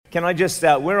Can I just,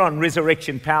 we're on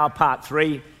Resurrection Power Part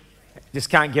 3. Just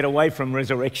can't get away from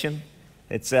resurrection.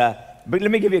 But let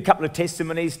me give you a couple of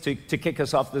testimonies to kick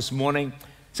us off this morning.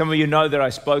 Some of you know that I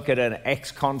spoke at an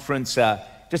Acts conference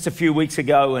just a few weeks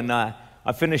ago, and I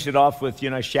finished it off with,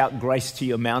 shout grace to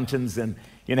your mountains, and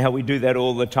you know how we do that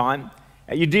all the time.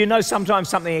 Do you know sometimes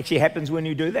something actually happens when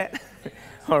you do that?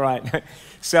 All right.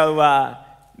 So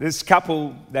this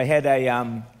couple, they had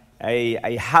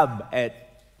a hub at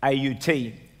AUT,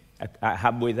 a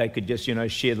hub where they could just,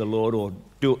 share the Lord or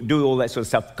do all that sort of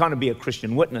stuff, kind of be a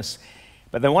Christian witness.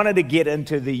 But they wanted to get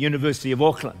into the University of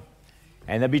Auckland.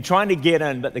 And they'd be trying to get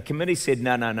in, but the committee said,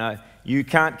 no, you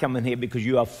can't come in here because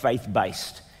you are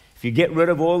faith-based. If you get rid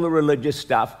of all the religious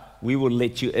stuff, we will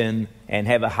let you in and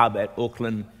have a hub at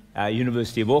Auckland,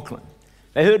 University of Auckland.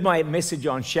 They heard my message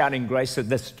on Shouting Grace,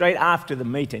 so straight after the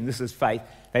meeting, this is faith,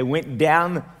 they went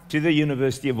down to the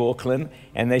University of Auckland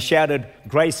and they shouted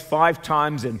grace 5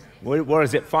 times, and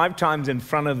 5 times in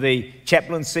front of the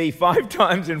chaplaincy, 5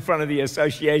 times in front of the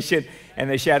association, and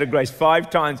they shouted grace 5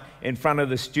 times in front of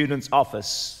the student's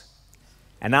office.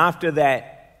 And after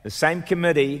that, the same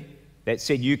committee that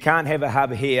said you can't have a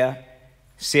hub here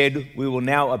said we will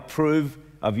now approve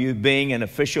of you being an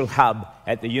official hub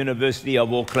at the University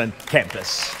of Auckland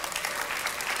campus.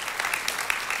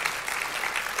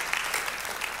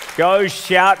 Go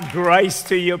shout grace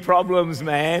to your problems,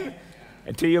 man,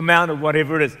 and to your mountain,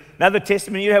 whatever it is. Another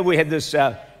testimony, we had this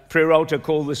prayer altar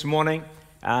call this morning.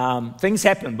 Things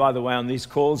happen, by the way, on these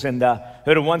calls, and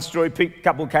heard of one story. A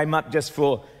couple came up just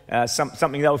for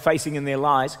something they were facing in their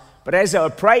lives. But as they were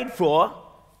prayed for,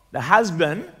 the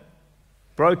husband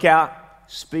broke out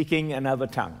speaking in other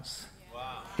tongues.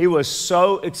 Wow. He was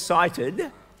so excited.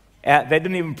 We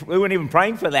weren't even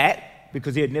praying for that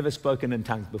because he had never spoken in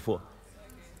tongues before.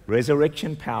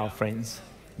 Resurrection power, friends.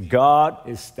 God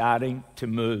is starting to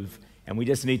move, and we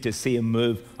just need to see him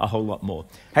move a whole lot more.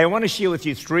 Hey, I want to share with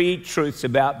you 3 truths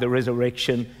about the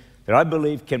resurrection that I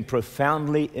believe can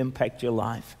profoundly impact your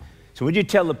life. So would you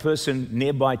tell the person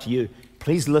nearby to you,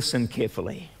 please listen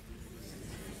carefully.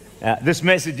 This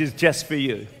message is just for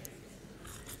you.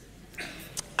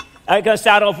 I'm going to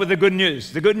start off with the good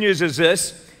news. The good news is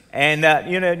this. And,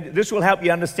 this will help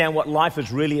you understand what life is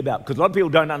really about. Because a lot of people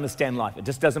don't understand life. It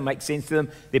just doesn't make sense to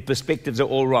them. Their perspectives are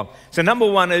all wrong. So number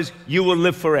 1 is you will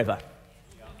live forever.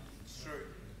 Yeah, it's true.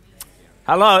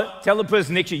 Hello? Tell the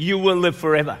person next to you will live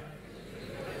forever.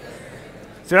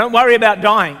 So don't worry about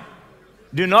dying.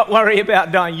 Do not worry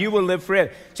about dying. You will live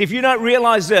forever. So if you don't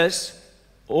realize this,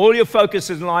 all your focus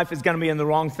in life is going to be in the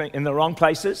wrong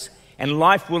places. And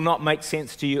life will not make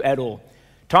sense to you at all.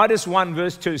 Titus 1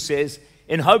 verse 2 says,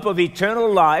 in hope of eternal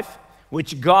life,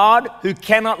 which God, who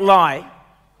cannot lie,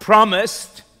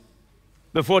 promised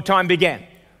before time began.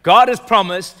 God has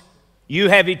promised you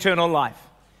have eternal life.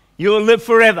 You will live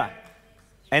forever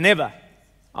and ever,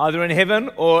 either in heaven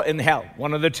or in hell,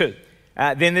 one of the two.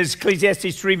 Then there's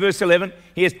Ecclesiastes 3 verse 11.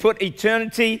 He has put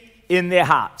eternity in their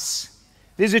hearts.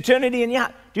 There's eternity in your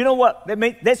heart. Do you know what that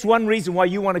means? That's one reason why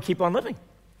you want to keep on living.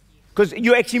 Because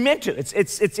you actually meant to.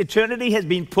 It's eternity has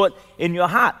been put in your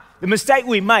heart. The mistake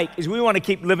we make is we want to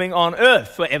keep living on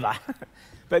earth forever.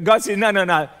 But God says,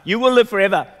 no, you will live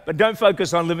forever, but don't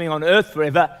focus on living on earth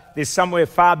forever. There's somewhere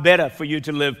far better for you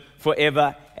to live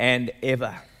forever and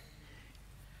ever.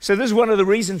 So this is one of the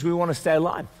reasons we want to stay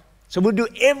alive. So we'll do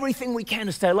everything we can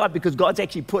to stay alive because God's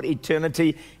actually put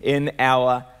eternity in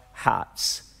our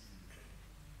hearts.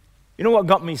 You know what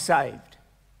got me saved?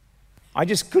 I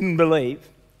just couldn't believe,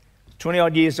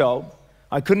 20-odd years old,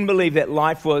 I couldn't believe that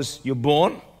life was you're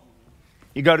born,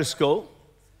 you go to school,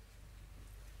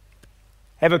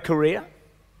 have a career,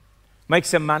 make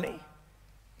some money,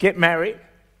 get married,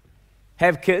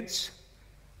 have kids,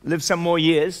 live some more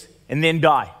years, and then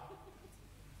die.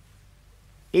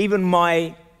 Even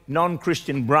my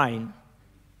non-Christian brain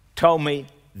told me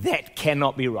that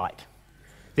cannot be right.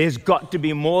 There's got to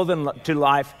be more to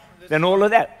life than all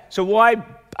of that. So why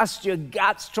bust your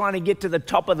guts trying to get to the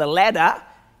top of the ladder,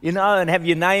 and have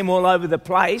your name all over the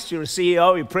place, you're a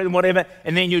CEO, you're president, whatever,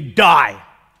 and then you die.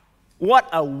 What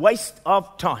a waste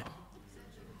of time.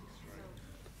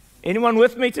 Anyone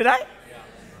with me today?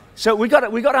 So we got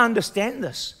to understand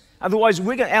this. Otherwise,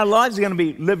 our lives are going to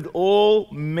be lived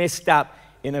all messed up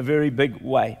in a very big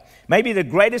way. Maybe the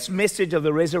greatest message of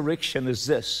the resurrection is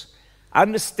this: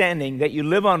 understanding that you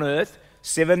live on earth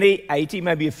 70, 80,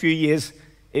 maybe a few years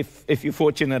if you're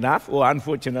fortunate enough or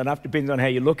unfortunate enough, depends on how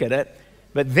you look at it.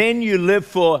 But then you live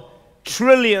for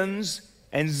trillions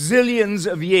and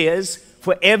zillions of years,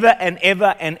 forever and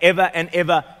ever and ever and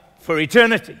ever, for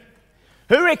eternity.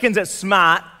 Who reckons it's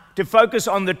smart to focus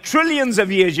on the trillions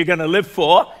of years you're going to live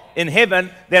for in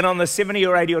heaven than on the 70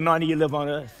 or 80 or 90 you live on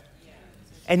earth.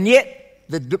 And yet,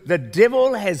 the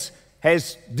devil has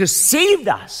deceived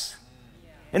us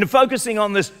into focusing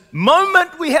on this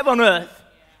moment we have on earth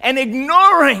and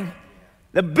ignoring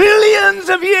the billions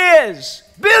of years,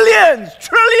 billions,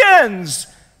 trillions,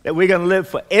 that we're going to live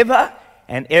forever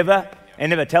and ever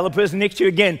and ever. Tell the person next to you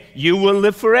again, you will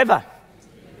live forever.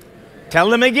 Tell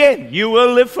them again, you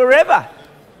will live forever.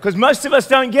 Because most of us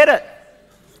don't get it.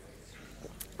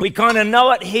 We kind of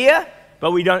know it here,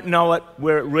 but we don't know it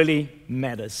where it really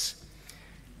matters.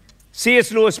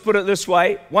 C.S. Lewis put it this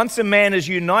way: once a man is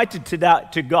united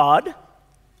to God,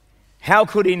 how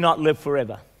could he not live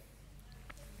forever?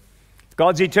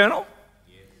 God's eternal.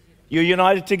 You're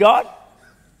united to God.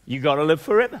 You got to live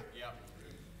forever.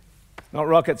 Not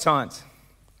rocket science.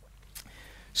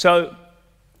 So,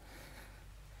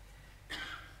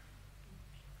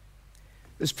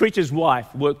 this preacher's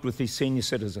wife worked with these senior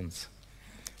citizens,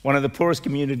 one of the poorest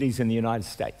communities in the United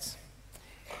States.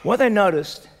 What they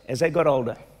noticed as they got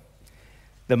older,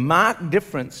 the marked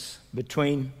difference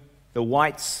between the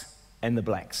whites and the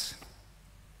blacks.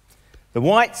 The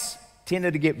whites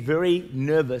tended to get very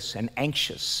nervous and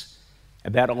anxious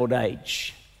about old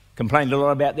age, complained a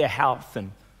lot about their health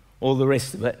and all the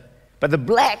rest of it. But the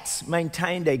blacks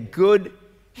maintained a good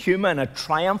humor and a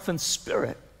triumphant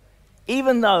spirit,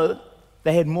 even though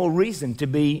they had more reason to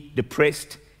be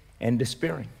depressed and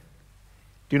despairing.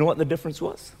 Do you know what the difference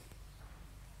was?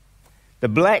 The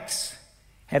blacks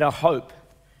had a hope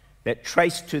that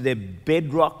traced to their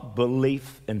bedrock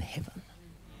belief in heaven.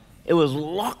 It was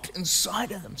locked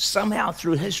inside of them somehow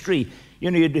through history.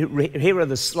 You know, you'd hear of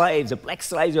the slaves, the black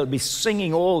slaves that would be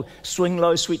singing all "Swing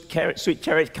Low, Sweet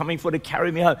Chariot Coming for to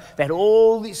Carry Me Home." They had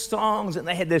all these songs, and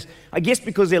they had this, I guess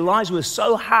because their lives were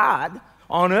so hard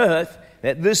on earth,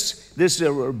 that this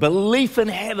belief in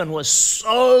heaven was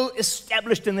so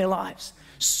established in their lives,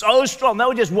 so strong. They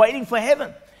were just waiting for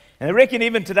heaven. And I reckon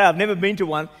even today, I've never been to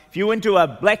one, if you went to a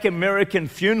black American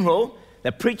funeral,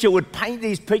 the preacher would paint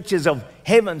these pictures of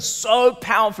heaven so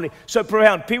powerfully, so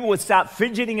profound. People would start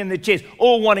fidgeting in their chairs,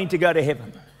 all wanting to go to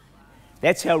heaven.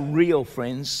 That's how real,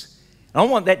 friends. I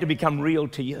want that to become real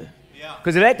to you.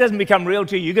 Because if that doesn't become real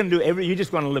to you, you're going to do you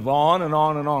just want to live on and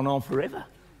on and on and on forever.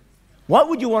 What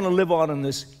would you want to live on in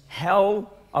this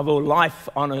hell of a life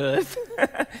on earth?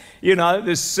 You know,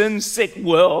 this sin-sick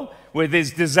world where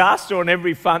there's disaster on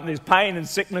every front, there's pain and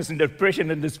sickness and depression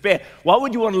and despair. Why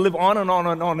would you want to live on and on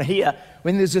and on here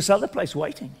when there's this other place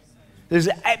waiting? There's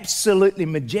absolutely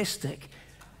majestic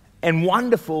and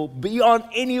wonderful beyond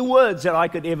any words that I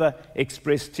could ever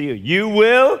express to you. You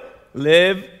will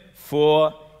live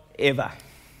forever.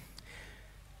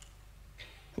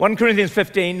 1 Corinthians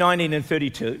 15, 19 and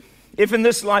 32. If in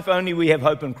this life only we have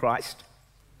hope in Christ,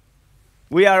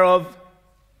 we are of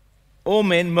all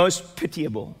men most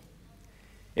pitiable.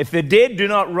 If the dead do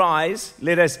not rise,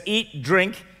 let us eat,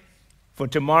 drink, for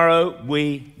tomorrow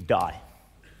we die.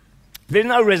 There's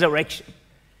no resurrection.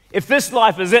 If this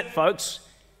life is it, folks,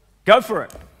 go for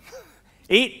it.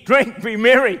 Eat, drink, be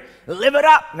merry, live it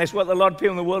up. And that's what a lot of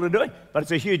people in the world are doing. But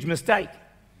it's a huge mistake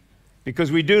because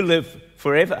we do live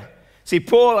forever. See,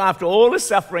 Paul, after all his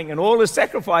suffering and all his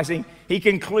sacrificing, he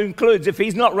concludes if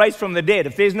he's not raised from the dead,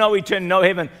 if there's no eternity, no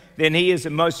heaven, then he is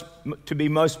to be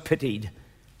most pitied.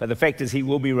 But the fact is he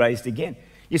will be raised again.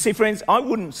 You see, friends, I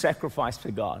wouldn't sacrifice for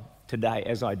God today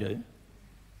as I do.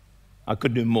 I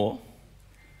could do more.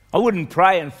 I wouldn't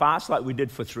pray and fast like we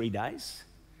did for 3 days.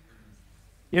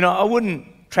 You know, I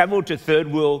wouldn't travel to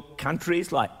third world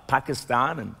countries like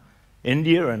Pakistan and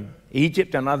India and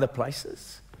Egypt and other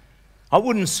places. I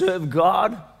wouldn't serve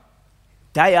God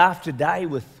day after day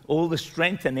with all the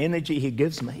strength and energy he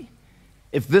gives me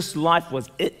if this life was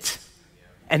it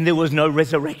and there was no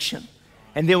resurrection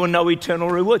and there were no eternal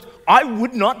rewards. I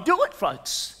would not do it,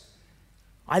 folks.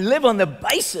 I live on the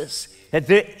basis that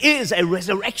there is a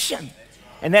resurrection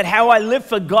and that how I live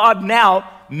for God now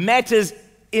matters,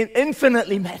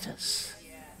 infinitely matters.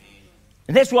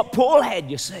 And that's what Paul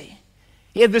had, you see.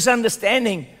 He had this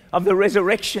understanding of the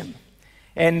resurrection.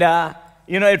 And,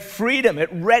 it freed him.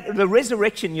 The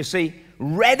resurrection, you see,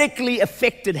 radically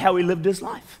affected how he lived his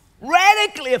life.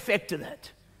 Radically affected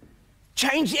it.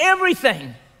 Changed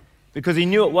everything. Because he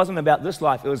knew it wasn't about this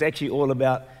life. It was actually all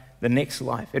about the next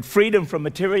life. It freed him from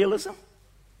materialism,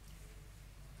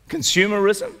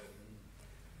 consumerism,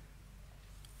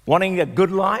 wanting a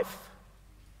good life.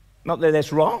 Not that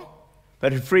that's wrong,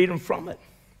 but it freed him from it.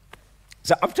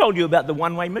 So I've told you about the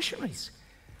one-way missionaries.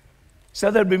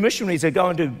 So there'd be missionaries that go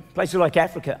into places like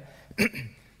Africa.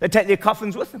 They take their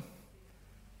coffins with them.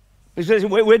 They say,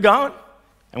 we're going,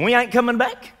 and we ain't coming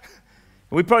back.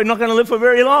 We're probably not going to live for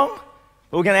very long.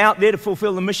 We're going out there to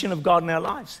fulfill the mission of God in our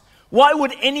lives. Why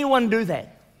would anyone do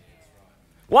that?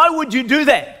 Why would you do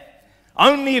that?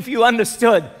 Only if you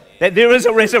understood that there is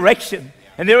a resurrection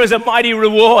and there is a mighty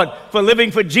reward for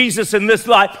living for Jesus in this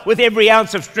life with every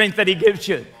ounce of strength that He gives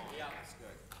you.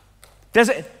 Does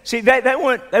it? See, they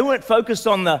weren't focused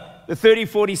on the 30,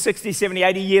 40, 60, 70,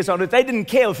 80 years on it. They didn't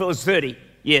care if it was 30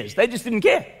 years. They just didn't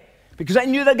care because they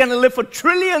knew they're going to live for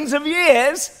trillions of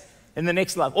years in the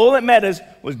next life. All that matters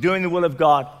was doing the will of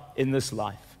God in this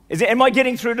life. Am I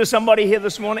getting through to somebody here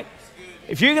this morning?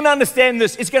 If you can understand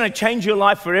this, it's going to change your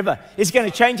life forever. It's going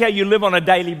to change how you live on a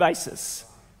daily basis.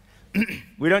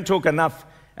 We don't talk enough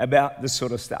about this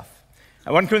sort of stuff.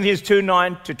 1 Corinthians 2,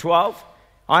 9 to 12.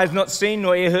 Eye has not seen,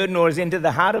 nor ear heard, nor has entered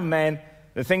the heart of man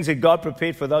the things that God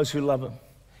prepared for those who love Him.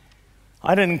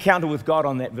 I had an encounter with God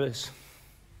on that verse.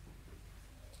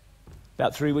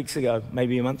 About 3 weeks ago,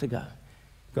 maybe a month ago.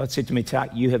 God said to me,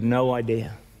 Tak, you have no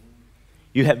idea.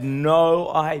 You have no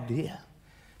idea.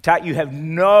 Tak, you have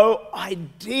no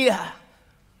idea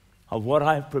of what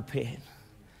I have prepared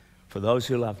for those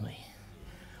who love me.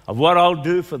 Of what I'll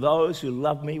do for those who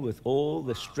love me with all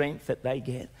the strength that they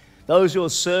get. Those who will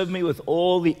serve me with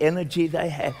all the energy they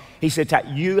have. He said, Tak,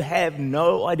 you have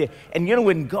no idea. And you know,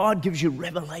 when God gives you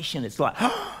revelation, it's like,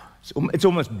 it's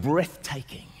almost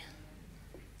breathtaking.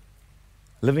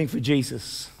 Living for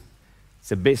Jesus, it's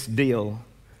the best deal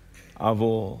of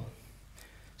all.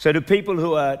 So to people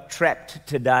who are trapped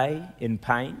today in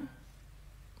pain,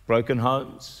 broken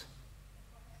homes,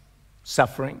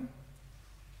 suffering,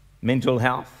 mental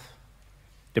health,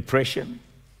 depression,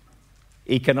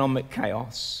 economic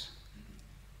chaos,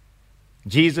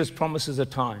 Jesus promises a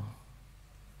time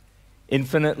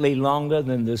infinitely longer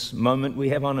than this moment we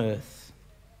have on earth,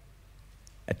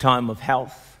 a time of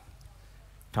health,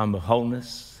 a time of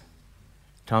wholeness,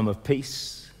 a time of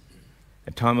peace,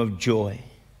 a time of joy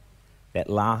that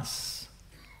lasts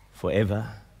forever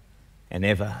and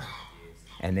ever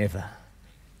and ever.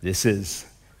 This is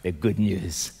the good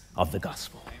news of the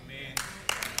gospel. Amen.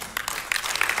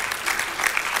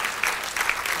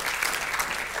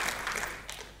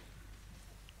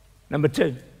 Number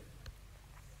 2,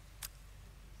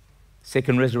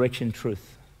 second resurrection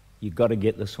truth. You've got to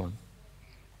get this one.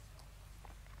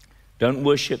 Don't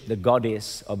worship the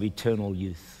goddess of eternal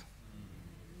youth.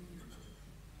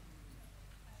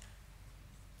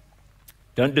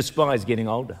 Don't despise getting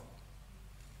older.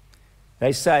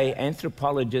 They say,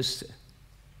 anthropologists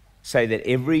say that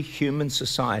every human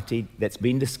society that's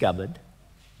been discovered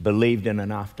believed in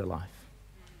an afterlife.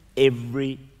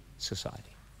 Every society.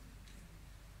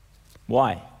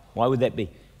 Why? Why would that be?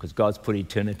 Because God's put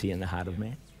eternity in the heart of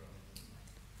man.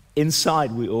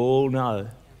 Inside, we all know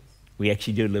we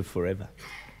actually do live forever.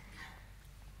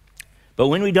 But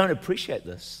when we don't appreciate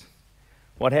this,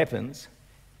 what happens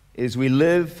is we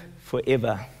live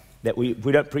forever. That we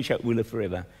don't appreciate we live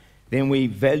forever. Then we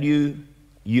value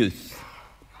youth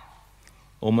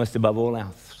almost above all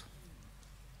else.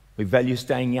 We value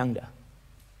staying younger.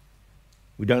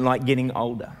 We don't like getting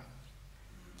older.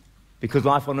 Because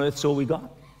life on earth's all we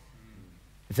got.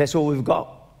 If that's all we've got,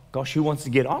 gosh, who wants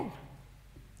to get old?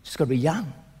 Just got to be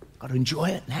young. Got to enjoy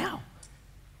it now.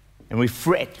 And we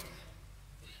fret.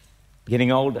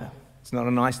 Getting older. It's not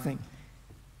a nice thing.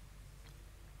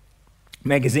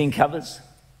 Magazine covers.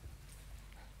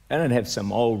 They don't have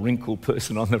some old wrinkled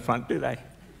person on the front, do they?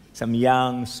 Some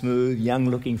young, smooth,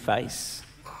 young-looking face.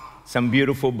 Some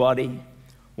beautiful body.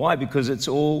 Why? Because it's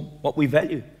all what we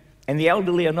value. And the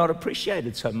elderly are not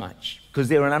appreciated so much because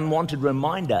they're an unwanted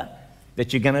reminder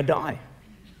that you're going to die.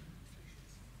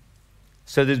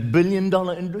 So there's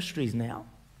billion-dollar industries now.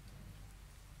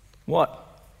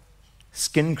 What?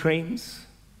 Skin creams,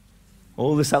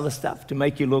 all this other stuff to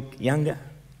make you look younger.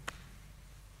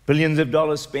 Billions of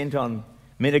dollars spent on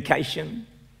medication,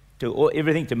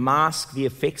 everything to mask the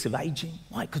effects of aging.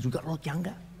 Why? Because we've got to look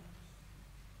younger.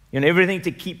 Everything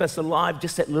to keep us alive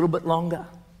just that little bit longer.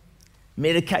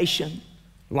 Medication,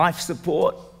 life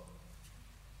support,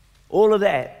 all of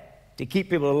that to keep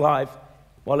people alive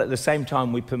while at the same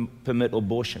time we permit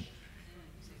abortion.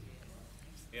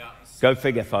 Yeah. Go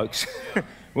figure, folks.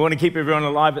 We want to keep everyone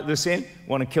alive at this end,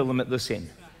 want to kill them at this end.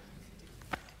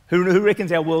 Who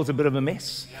reckons our world's a bit of a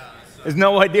mess? There's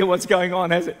no idea what's going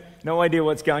on, has it? No idea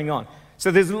what's going on.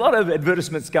 So there's a lot of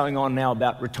advertisements going on now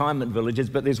about retirement villages,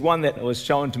 but there's one that was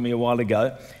shown to me a while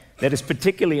ago that is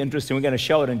particularly interesting. We're going to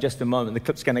show it in just a moment. The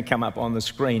clip's going to come up on the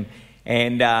screen.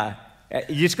 And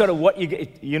you just got to,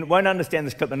 you won't understand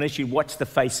this clip unless you watch the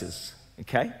faces,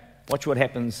 okay? Watch what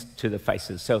happens to the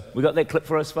faces. So we got that clip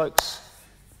for us, folks?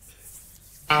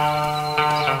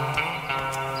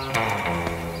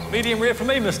 Medium rare for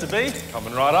me, Mr. B.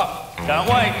 Coming right up. Can't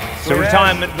wait. It's a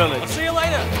retirement I'll village. see you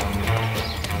later.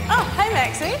 Oh, hey,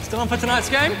 Maxie. Still on for tonight's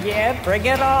game? Yeah, bring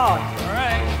it on. All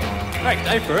right. Great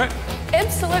day for it.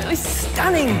 Absolutely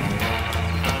stunning.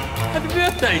 Happy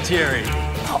birthday, Jerry.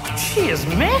 Oh, cheers,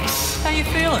 Max. How you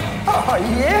feeling? Oh,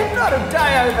 yeah, not a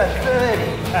day over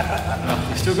 30.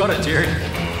 You still got it, Jerry.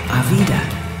 Avida,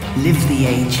 live the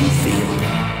age you feel.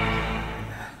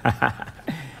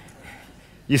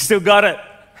 You still got it.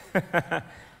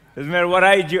 Doesn't matter what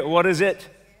age what is it?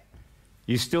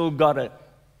 You still got it.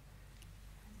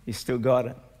 You still got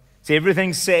it. See,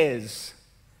 everything says,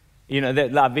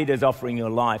 that La Vida is offering you a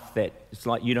life that it's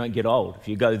like you don't get old. If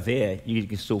you go there, you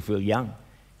can still feel young.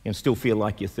 You can still feel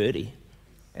like you're 30.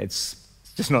 It's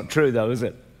just not true, though, is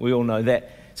it? We all know that.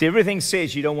 See, everything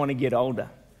says you don't want to get older.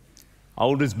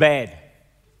 Old is bad.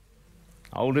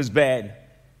 Old is bad.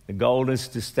 The goal is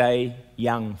to stay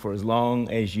young for as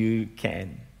long as you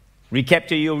can.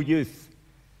 Recapture your youth.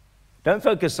 Don't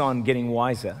focus on getting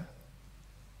wiser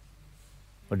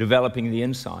or developing the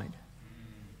inside,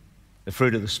 the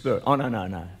fruit of the Spirit. Oh,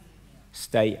 no.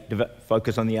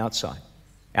 Focus on the outside.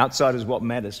 Outside is what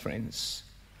matters, friends.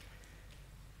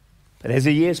 But as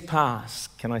the years pass,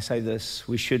 can I say this?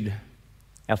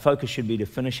 Our focus should be to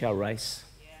finish our race,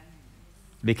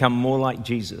 become more like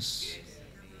Jesus,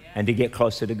 and to get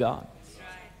closer to God.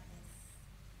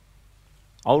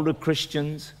 Older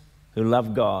Christians who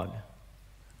love God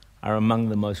are among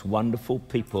the most wonderful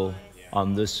people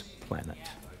on this planet.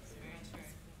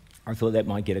 I thought that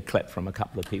might get a clap from a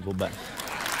couple of people, but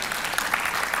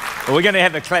we're going to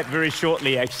have a clap very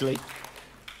shortly, actually.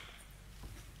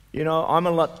 I'm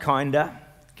a lot kinder,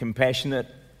 compassionate,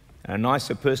 and a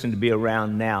nicer person to be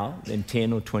around now than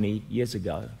 10 or 20 years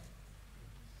ago,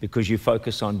 because you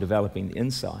focus on developing the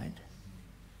inside.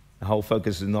 The whole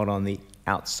focus is not on the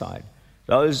outside.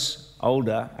 Those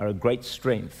older are a great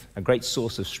strength, a great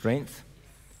source of strength,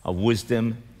 of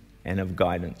wisdom, and of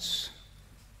guidance.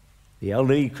 The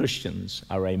elderly Christians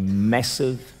are a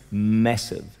massive,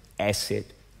 massive asset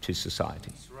to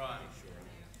society. That's right.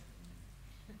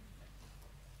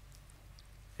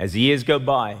 As the years go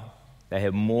by, they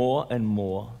have more and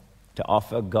more to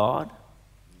offer God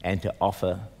and to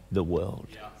offer the world.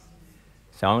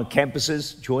 So on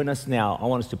campuses, join us now. I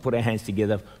want us to put our hands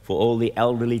together for all the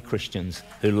elderly Christians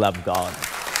who love God.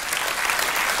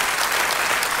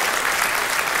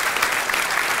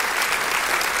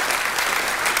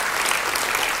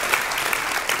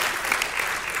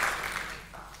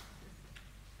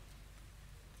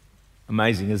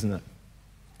 Amazing, isn't it?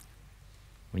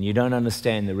 When you don't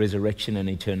understand the resurrection and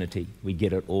eternity, we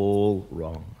get it all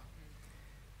wrong.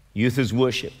 Youth is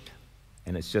worshipped,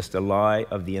 and it's just a lie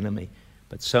of the enemy.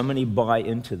 But so many buy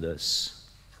into this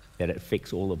that it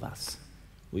affects all of us.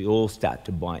 We all start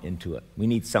to buy into it. We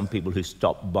need some people who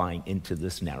stop buying into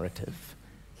this narrative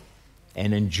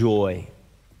and enjoy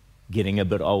getting a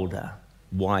bit older,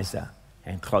 wiser,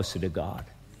 and closer to God,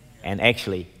 and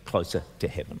actually closer to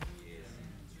heaven.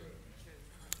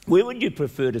 Where would you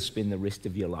prefer to spend the rest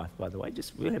of your life, by the way?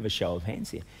 We'll have a show of hands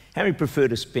here. How many prefer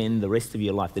to spend the rest of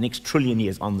your life, the next trillion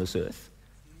years on this earth?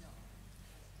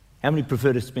 How many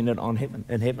prefer to spend it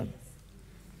in heaven?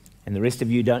 And the rest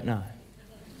of you don't know.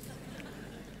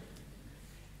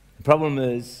 The problem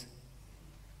is,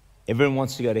 everyone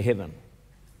wants to go to heaven,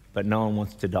 but no one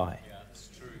wants to die. Yeah, that's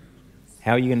true.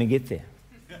 How are you going to get there?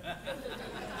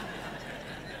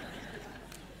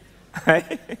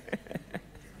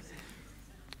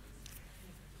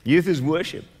 Youth is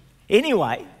worship.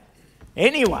 Anyway,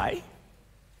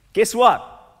 guess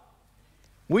what?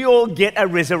 We all get a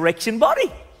resurrection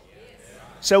body.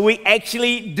 So we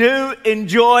actually do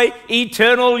enjoy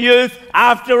eternal youth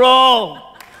after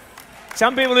all.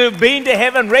 Some people who've been to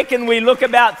heaven reckon we look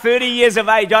about 30 years of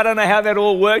age. I don't know how that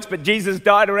all works, but Jesus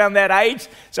died around that age,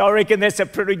 so I reckon that's a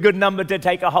pretty good number to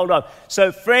take a hold of.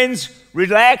 So friends,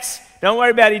 relax. Don't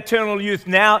worry about eternal youth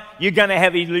now. You're going to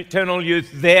have eternal youth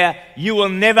there. You will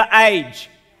never age.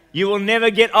 You will never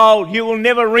get old. You will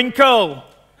never wrinkle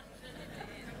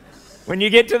when you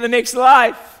get to the next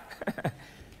life.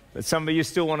 But some of you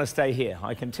still want to stay here,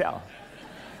 I can tell.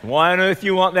 Why on earth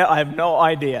you want that, I have no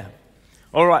idea.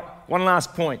 All right, one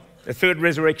last point, the third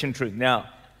resurrection truth. Now,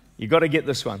 you've got to get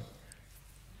this one.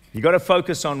 You've got to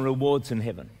focus on rewards in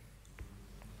heaven.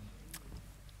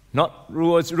 Not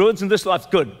rewards. Rewards in this life's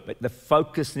good, but the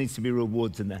focus needs to be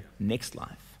rewards in the next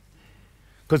life.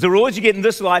 Because the rewards you get in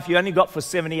this life, you only got for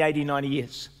 70, 80, 90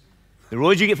 years. The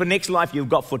rewards you get for next life, you've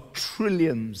got for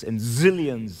trillions and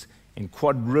zillions and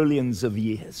quadrillions of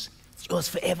years. It's yours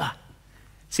forever.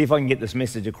 See if I can get this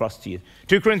message across to you.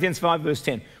 2 Corinthians 5 verse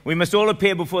 10. We must all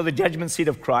appear before the judgment seat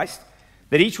of Christ,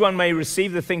 that each one may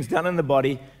receive the things done in the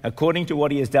body according to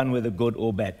what he has done, whether good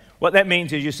or bad. What that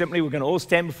means is we're going to all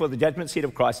stand before the judgment seat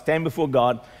of Christ, stand before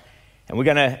God, and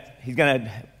he's going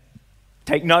to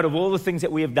take note of all the things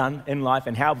that we have done in life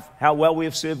and how well we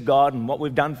have served God and what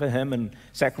we've done for him and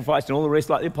sacrificed and all the rest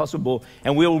like the Apostle Paul,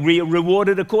 and we'll be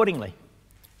rewarded accordingly.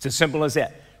 It's as simple as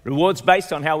that. Rewards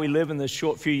based on how we live in the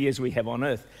short few years we have on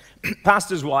earth.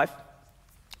 Pastor's wife,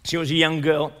 she was a young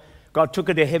girl. God took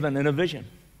her to heaven in a vision.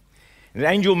 An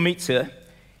angel meets her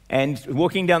and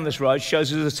walking down this road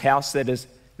shows her this house that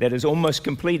is almost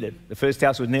completed. The first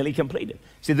house was nearly completed.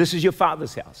 He said, this is your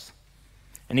father's house.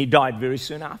 And he died very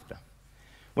soon after.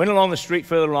 Went along the street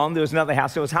further on, there was another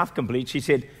house that was half complete.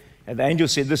 The angel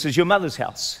said, this is your mother's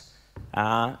house.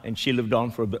 And she lived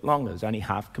on for a bit longer. It was only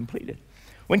half completed.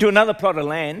 Went to another plot of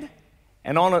land,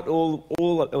 and on it,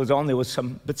 all that was on there was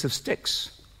some bits of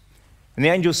sticks. And the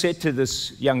angel said to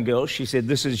this young girl, she said,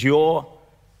 this is your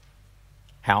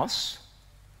house,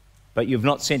 but you've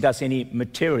not sent us any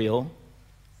material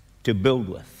to build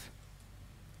with.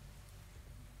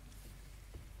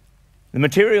 The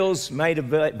materials made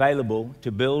available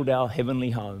to build our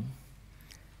heavenly home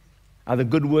are the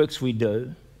good works we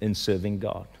do in serving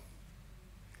God.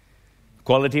 The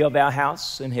quality of our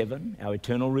house in heaven, our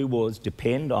eternal rewards,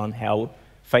 depend on how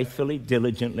faithfully,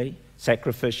 diligently,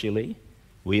 sacrificially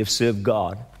we have served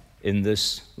God in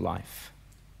this life.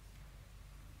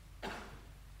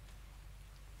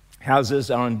 Houses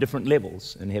are on different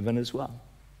levels in heaven as well,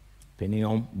 depending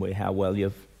on how well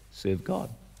you've served God.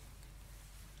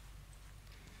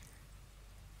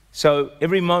 So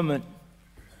every moment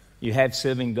you have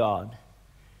serving God,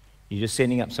 you're just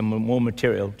sending up some more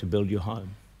material to build your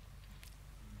home.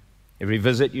 Every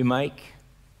visit you make,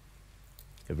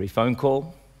 every phone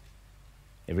call,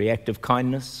 every act of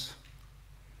kindness,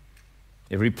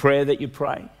 every prayer that you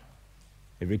pray,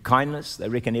 every kindness, they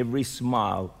reckon every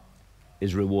smile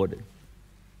is rewarded.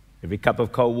 Every cup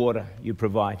of cold water you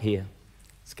provide here,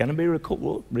 it's going to be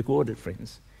rewarded,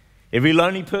 friends. Every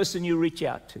lonely person you reach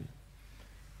out to,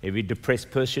 every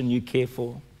depressed person you care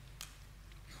for,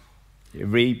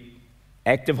 every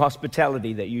act of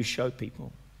hospitality that you show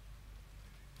people,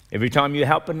 every time you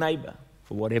help a neighbor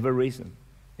for whatever reason,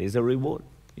 there's a reward.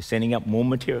 You're sending up more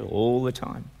material all the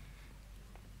time.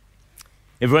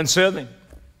 Everyone's serving.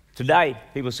 Today,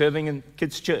 people serving in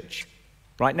kids' church.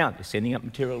 Right now, they're sending up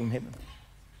material in heaven.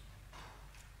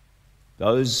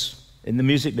 Those in the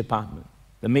music department,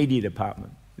 the media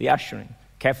department, the ushering,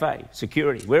 cafe,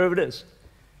 security, wherever it is,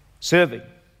 serving,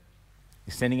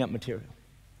 you're sending up material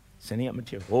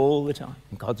all the time.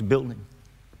 And God's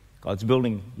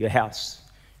building your house,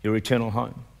 your eternal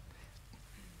home.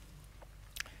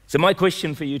 So my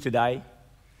question for you today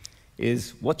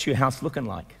is, what's your house looking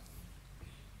like?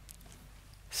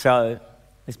 So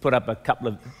let's put up a couple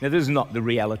of, now this is not the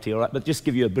reality, all right, but just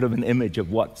give you a bit of an image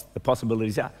of what the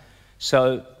possibilities are.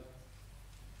 So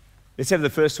let's have the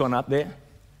first one up there.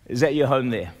 Is that your home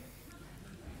there?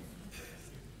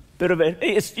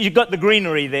 You've got the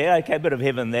greenery there, okay, a bit of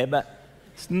heaven there, but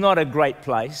it's not a great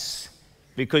place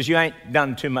because you ain't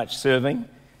done too much serving,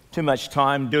 too much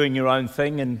time doing your own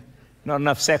thing and not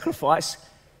enough sacrifice.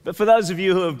 But for those of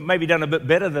you who have maybe done a bit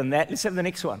better than that, let's have the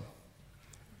next one.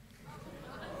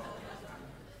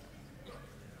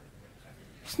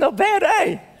 It's not bad,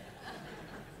 eh?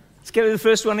 Let's go to the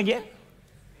first one again.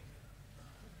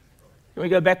 Can we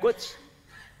go backwards?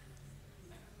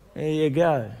 There you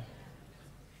go.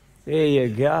 There you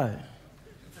go.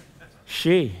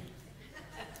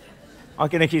 I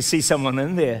can actually see someone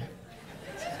in there.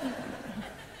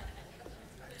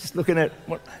 Just looking at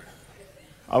what...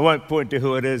 I won't point to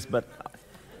who it is, but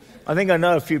I think I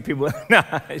know a few people. No,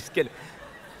 just kidding.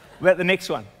 About the next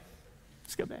one.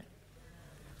 Let's go back.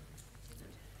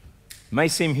 May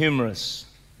seem humorous,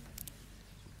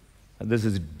 but this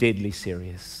is deadly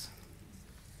serious.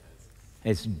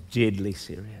 It's deadly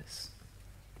serious.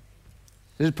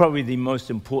 This is probably the most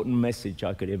important message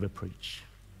I could ever preach.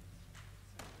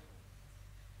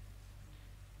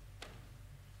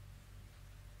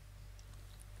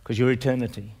 Because your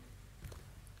eternity,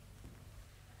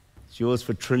 it's yours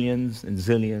for trillions and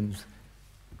zillions.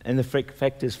 And the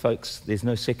fact is, folks, there's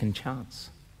no second chance.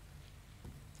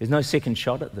 There's no second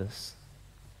shot at this.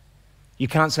 You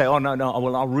can't say, oh, no,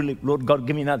 well, I'll really, Lord God,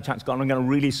 give me another chance, God, I'm going to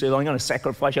really serve, I'm going to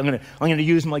sacrifice, I'm going to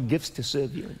use my gifts to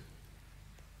serve you.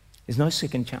 There's no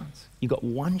second chance. You've got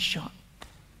one shot.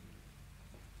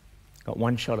 Got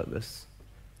one shot at this.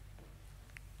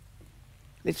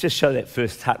 Let's just show that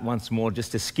first hut once more,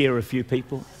 just to scare a few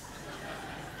people.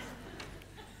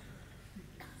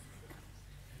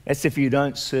 That's if you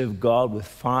don't serve God with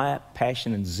fire,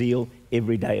 passion, and zeal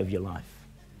every day of your life.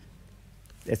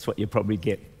 That's what you probably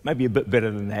get. Maybe a bit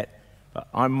better than that.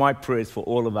 But my prayer is for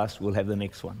all of us, we'll have the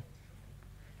next one.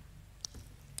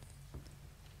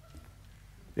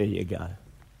 There you go.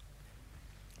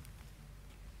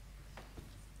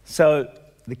 So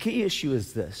the key issue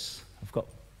is this. I've got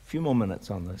a few more minutes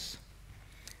on this.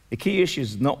 The key issue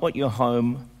is not what your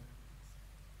home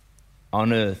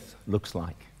on earth looks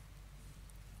like,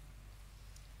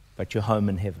 but your home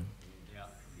in heaven.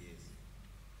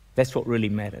 That's what really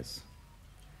matters.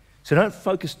 So don't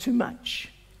focus too much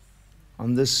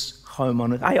on this home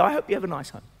on earth. Hey, I hope you have a nice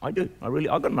home. I do.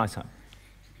 I've got a nice home.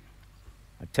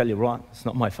 I tell you right, it's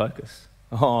not my focus.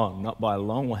 Oh, not by a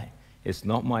long way. It's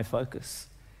not my focus.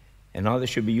 And neither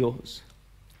should be yours.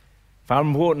 Far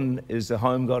important is the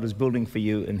home God is building for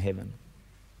you in heaven.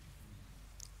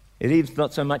 It is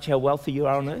not so much how wealthy you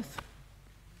are on earth.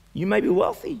 You may be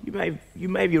wealthy. You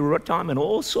may have your retirement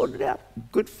all sorted out.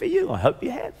 Good for you. I hope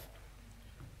you have.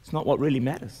 It's not what really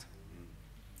matters.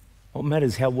 What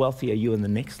matters is how wealthy are you in the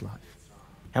next life?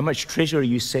 How much treasure are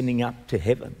you sending up to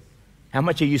heaven? How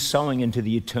much are you sowing into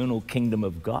the eternal kingdom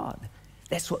of God?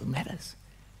 That's what matters.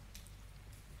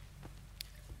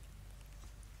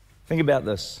 Think about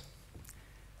this.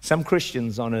 Some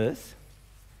Christians on earth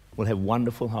will have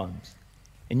wonderful homes,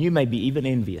 and you may be even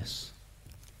envious.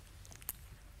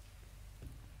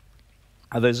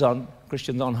 Others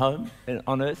Christians on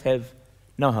earth have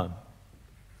no home,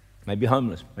 maybe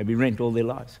homeless, maybe rent all their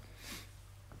lives.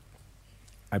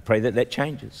 I pray that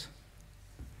changes.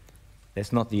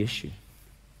 That's not the issue.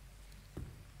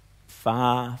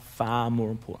 Far, far more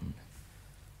important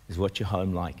is what your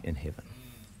home like in heaven.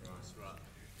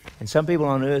 And some people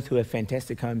on earth who have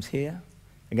fantastic homes here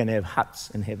are going to have huts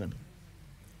in heaven.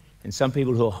 And some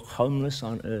people who are homeless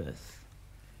on earth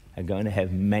are going to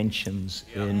have mansions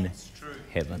in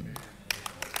heaven.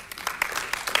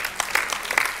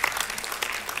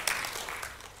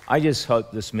 I just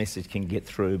hope this message can get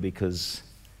through, because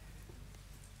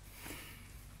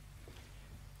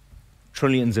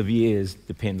trillions of years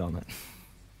depend on it.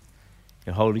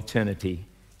 Your whole eternity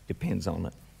depends on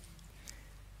it.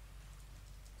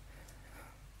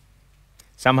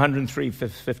 Psalm 103,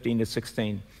 15 to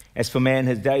 16. As for man,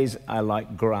 his days are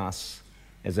like grass,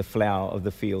 as a flower of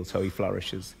the field, so he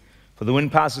flourishes. For the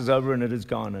wind passes over and it is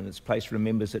gone, and its place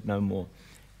remembers it no more.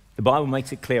 The Bible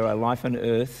makes it clear our life on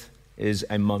earth is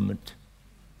a moment.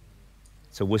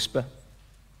 It's a whisper.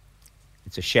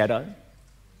 It's a shadow.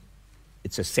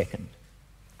 It's a second.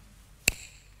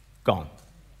 Gone.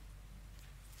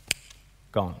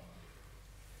 Gone.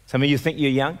 Some of you think you're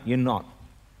young. You're not.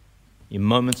 You're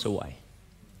moments away.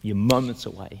 You're moments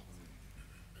away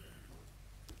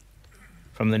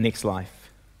from the next life.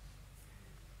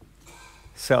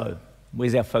 So,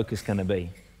 where's our focus going to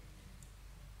be?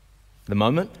 The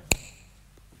moment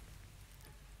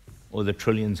or the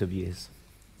trillions of years?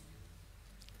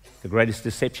 The greatest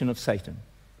deception of Satan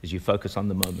is you focus on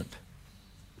the moment.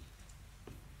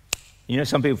 You know,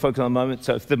 some people focus on the moment,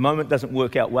 so if the moment doesn't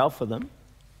work out well for them,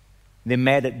 they're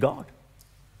mad at God.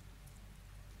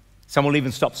 Some will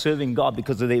even stop serving God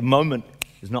because of their moment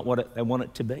is not what they want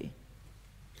it to be.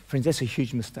 Friends, that's a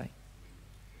huge mistake.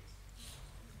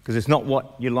 Because it's not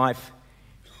what your life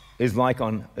is like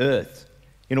on earth.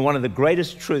 You know, one of the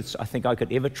greatest truths I think I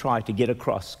could ever try to get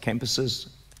across, campuses,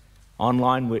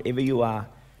 online, wherever you are,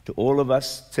 to all of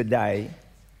us today,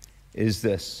 is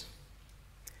this: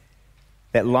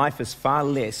 that life is far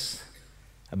less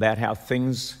about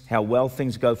how well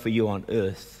things go for you on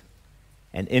earth,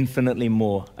 and infinitely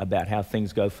more about how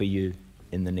things go for you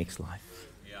in the next life.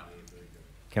 Yeah.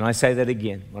 Can I say that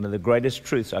again? One of the greatest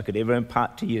truths I could ever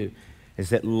impart to you is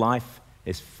that life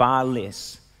is far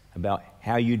less about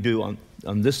how you do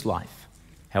on this life,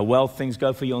 how well things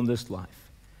go for you on this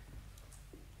life,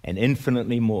 and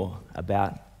infinitely more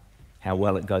about how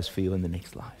well it goes for you in the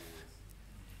next life.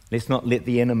 Let's not let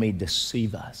the enemy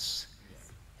deceive us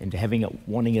into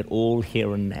wanting it all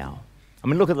here and now. I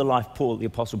mean, look at the life the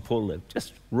Apostle Paul lived.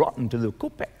 Just rotten to the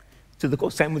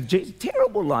core. Same with Jesus.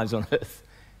 Terrible lives on earth.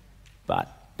 But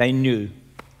they knew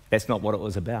that's not what it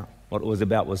was about. What it was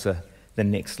about was the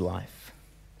next life.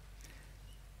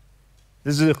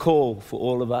 This is a call for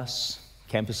all of us,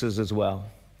 campuses as well.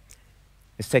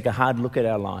 Let's take a hard look at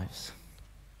our lives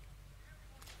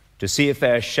to see if they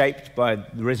are shaped by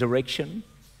the resurrection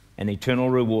and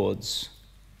eternal rewards,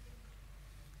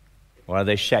 or are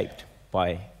they shaped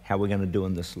by how we're going to do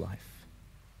in this life?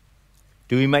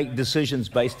 Do we make decisions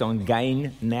based on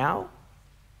gain now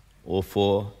or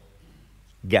for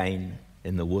gain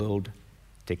in the world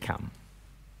to come?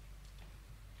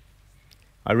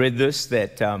 I read this,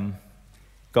 that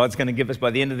God's going to give us, by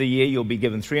the end of the year, you'll be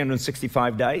given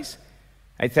 365 days.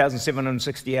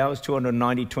 8,760 hours,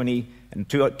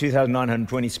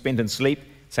 2,920 spent in sleep,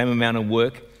 same amount of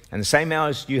work, and the same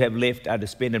hours you have left are to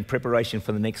spend in preparation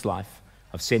for the next life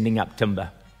of sending up timber.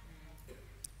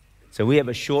 So we have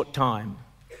a short time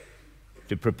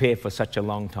to prepare for such a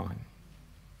long time.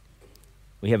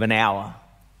 We have an hour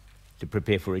to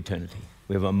prepare for eternity.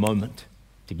 We have a moment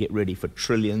to get ready for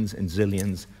trillions and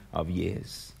zillions of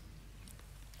years.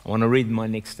 I want to read my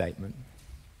next statement.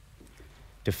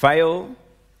 To fail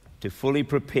to fully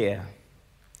prepare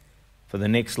for the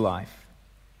next life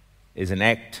is an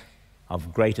act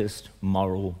of greatest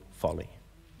moral folly.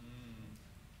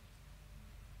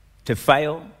 To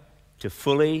fail to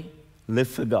fully live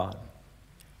for God,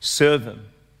 serve Him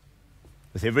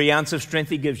with every ounce of strength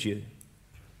He gives you,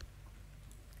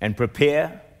 and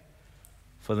prepare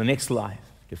for the next life,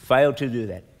 to fail to do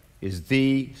that is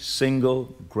the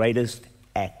single greatest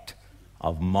act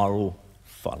of moral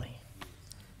folly.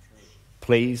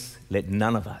 Please let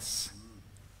none of us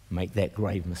make that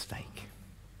grave mistake.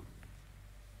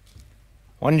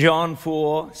 1 John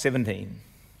 4:17,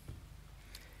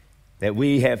 that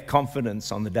we have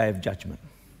confidence on the day of judgment.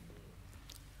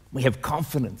 We have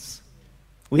confidence.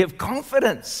 We have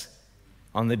confidence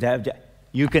on the day of judgment.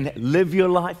 You can live your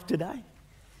life today.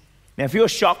 Now, if you're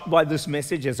shocked by this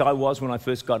message, as I was when I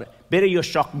first got it, better you're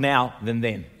shocked now than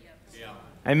then. Yeah.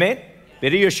 Amen? Yeah.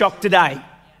 Better you're shocked today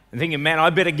and thinking, man, I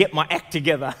better get my act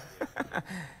together.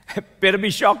 Better be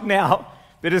shocked now.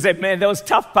 Better say, man, that was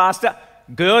tough, Pastor.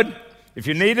 Good. If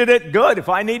you needed it, good. If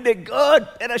I needed it, good.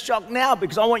 Better shock now,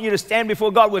 because I want you to stand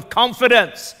before God with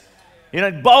confidence.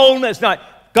 Boldness. No,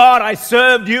 God, I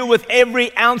served you with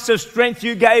every ounce of strength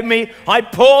you gave me. I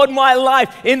poured my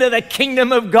life into the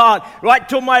kingdom of God, right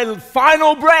to my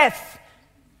final breath.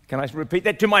 Can I repeat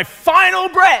that? To my final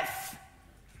breath.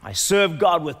 I served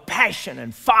God with passion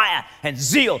and fire and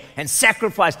zeal and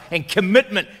sacrifice and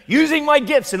commitment, using my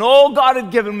gifts and all God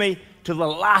had given me to the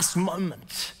last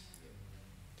moment.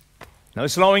 No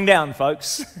slowing down,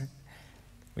 folks.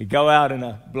 We go out in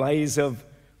a blaze of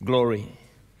glory.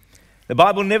 The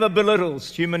Bible never belittles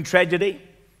human tragedy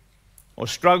or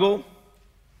struggle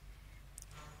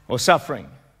or suffering,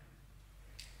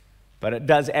 but it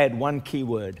does add one key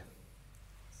word: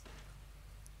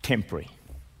 temporary.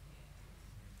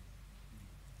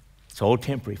 It's all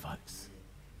temporary, folks.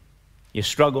 Your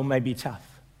struggle may be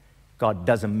tough. God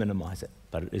doesn't minimize it,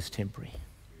 but it is temporary.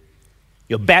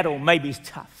 Your battle may be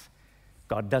tough.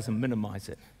 God doesn't minimize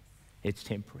it. It's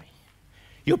temporary.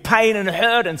 Your pain and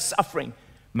hurt and suffering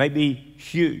may be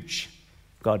huge.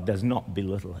 God does not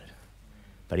belittle it.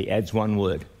 But He adds one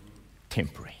word: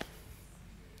 temporary.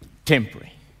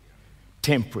 Temporary.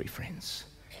 Temporary, friends.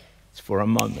 It's for a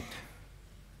moment.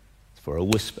 It's for a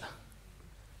whisper.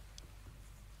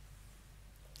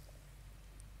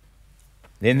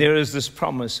 Then there is this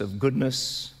promise of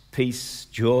goodness, peace,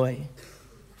 joy,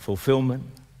 fulfillment,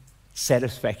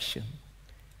 satisfaction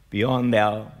beyond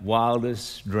our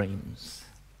wildest dreams.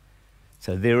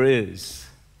 So there is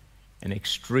an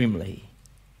extremely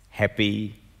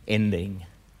happy ending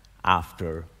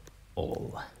after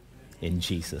all. In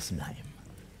Jesus' name,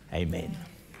 amen.